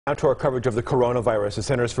Now to our coverage of the coronavirus. The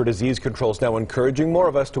Centers for Disease Control is now encouraging more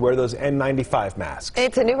of us to wear those N95 masks.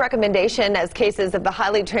 It's a new recommendation as cases of the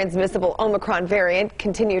highly transmissible Omicron variant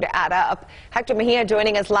continue to add up. Hector Mejia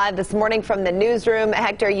joining us live this morning from the newsroom.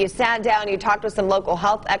 Hector, you sat down, you talked with some local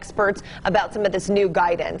health experts about some of this new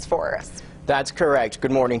guidance for us. That's correct.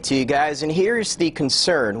 Good morning to you guys. And here's the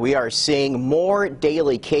concern. We are seeing more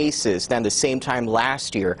daily cases than the same time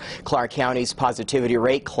last year. Clark County's positivity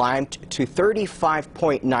rate climbed to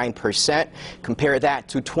 35.9%. Compare that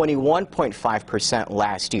to 21.5%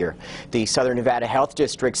 last year. The Southern Nevada Health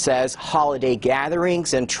District says holiday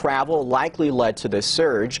gatherings and travel likely led to the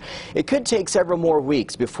surge. It could take several more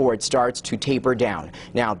weeks before it starts to taper down.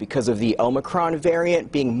 Now, because of the Omicron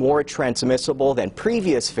variant being more transmissible than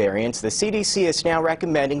previous variants, the CDC is now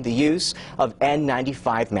recommending the use of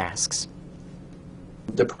N95 masks.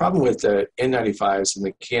 The problem with the N95s and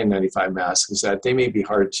the KN95 masks is that they may be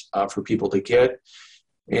hard for people to get,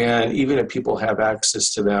 and even if people have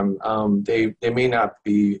access to them, they may not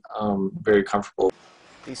be very comfortable.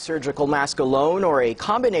 The surgical mask alone or a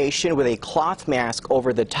combination with a cloth mask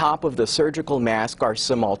over the top of the surgical mask are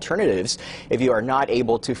some alternatives if you are not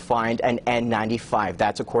able to find an N95.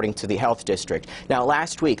 That's according to the health district. Now,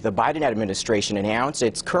 last week, the Biden administration announced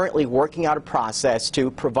it's currently working out a process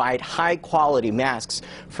to provide high-quality masks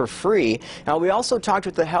for free. Now, we also talked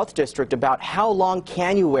with the health district about how long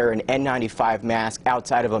can you wear an N95 mask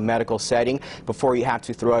outside of a medical setting before you have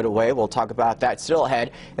to throw it away. We'll talk about that still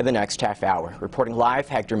ahead in the next half hour. Reporting live,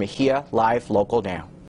 Hector Mejia, live Local Now.